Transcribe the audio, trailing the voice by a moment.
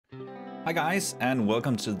Hi guys, and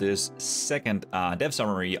welcome to this second dev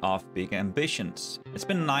summary of Big Ambitions. It's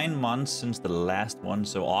been 9 months since the last one,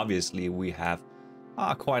 so obviously we have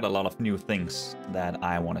quite a lot of new things that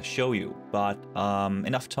I want to show you. But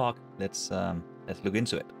enough talk, let's look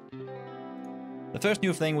into it. The first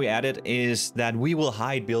new thing we added is that we will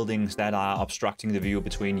hide buildings that are obstructing the view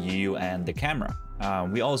between you and the camera.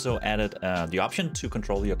 We also added the option to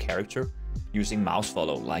control your character using mouse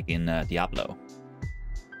follow, like in Diablo.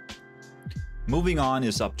 Moving on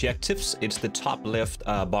is objectives. It's the top left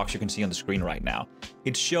box you can see on the screen right now.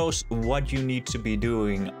 It shows what you need to be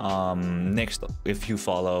doing next if you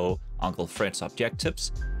follow Uncle Fred's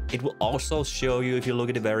objectives. It will also show you, if you look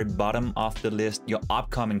at the very bottom of the list, your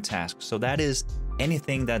upcoming tasks. So that is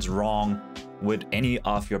anything that's wrong with any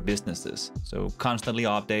of your businesses. So constantly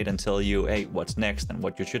update and tell you, hey, what's next and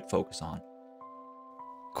what you should focus on.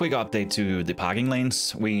 Quick update to the parking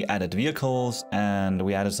lanes. We added vehicles and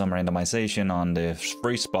we added some randomization on the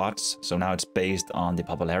free spots. So now it's based on the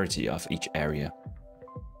popularity of each area.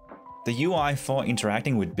 The UI for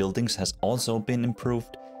interacting with buildings has also been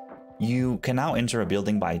improved. You can now enter a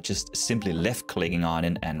building by just simply left clicking on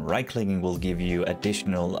it, and right clicking will give you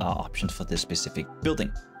additional options for this specific building.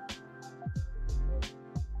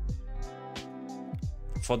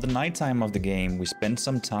 For the nighttime of the game, we spent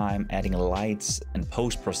some time adding lights and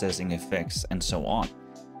post-processing effects and so on.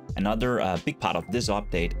 Another big part of this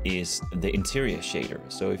update is the interior shader.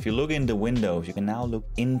 So if you look in the windows, you can now look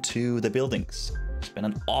into the buildings. Spent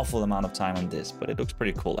an awful amount of time on this, but it looks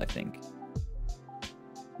pretty cool, I think.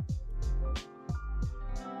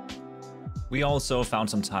 We also found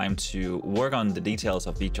some time to work on the details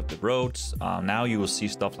of each of the roads. Now you will see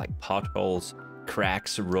stuff like potholes,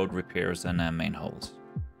 cracks, road repairs, and manholes.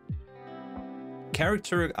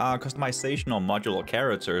 Character customization or modular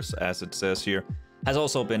characters, as it says here, has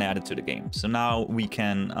also been added to the game. So now we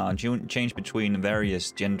can change between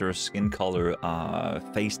various gender, skin color,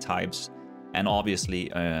 face types, and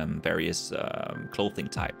obviously various clothing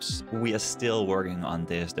types. We are still working on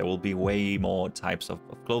this. There will be way more types of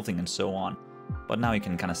clothing and so on. But now you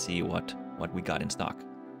can kind of see what we got in stock.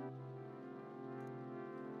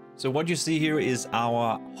 So what you see here is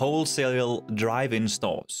our wholesale drive-in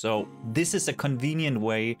store. So this is a convenient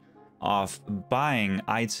way of buying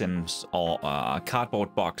items or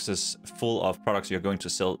cardboard boxes full of products you're going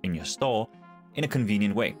to sell in your store in a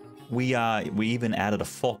convenient way. We even added a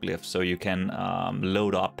forklift so you can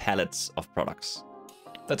load up pallets of products.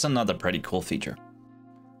 That's another pretty cool feature.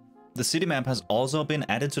 The city map has also been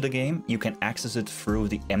added to the game. You can access it through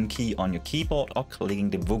the M key on your keyboard or clicking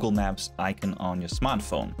the Google Maps icon on your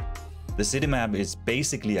smartphone. The city map is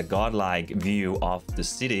basically a godlike view of the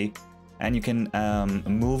city, and you can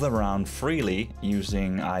move around freely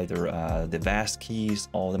using either the vast keys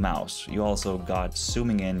or the mouse. You also got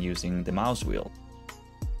zooming in using the mouse wheel.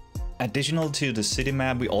 Additional to the city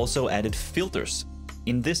map, we also added filters.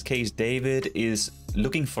 In this case, David is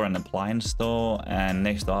looking for an appliance store, and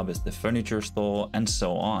next up is the furniture store, and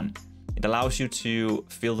so on. It allows you to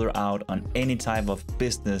filter out on any type of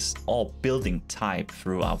business or building type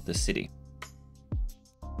throughout the city.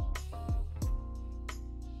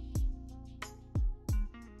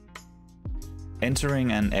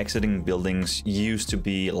 Entering and exiting buildings used to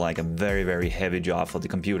be like a very heavy job for the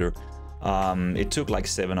computer. It took like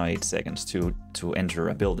 7 or 8 seconds to enter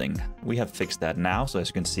a building. We have fixed that now, so as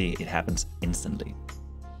you can see, it happens instantly.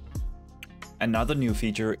 Another new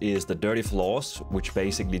feature is the dirty floors, which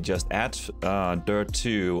basically just adds dirt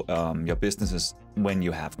to your businesses when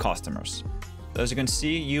you have customers. So as you can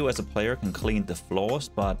see, you as a player can clean the floors,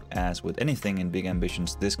 but as with anything in Big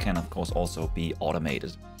Ambitions, this can of course also be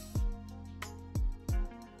automated.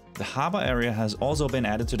 The harbor area has also been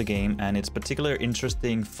added to the game, and it's particularly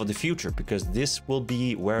interesting for the future because this will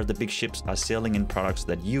be where the big ships are sailing in products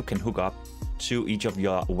that you can hook up to each of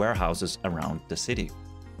your warehouses around the city.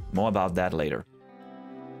 More about that later.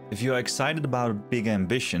 If you are excited about Big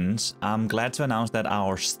Ambitions, I'm glad to announce that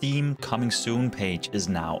our Steam Coming Soon page is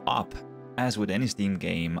now up. As with any Steam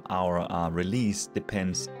game, our release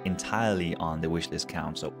depends entirely on the wishlist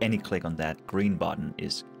count, so any click on that green button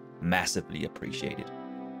is massively appreciated.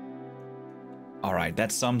 Alright,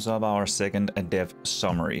 that sums up our second dev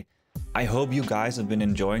summary. I hope you guys have been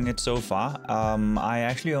enjoying it so far. I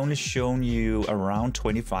actually only shown you around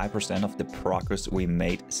 25% of the progress we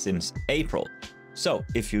made since April. So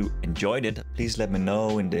if you enjoyed it, please let me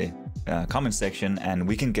know in the comment section and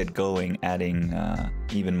we can get going adding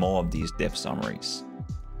even more of these dev summaries.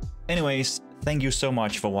 Anyways, thank you so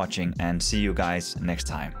much for watching and see you guys next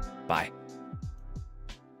time. Bye.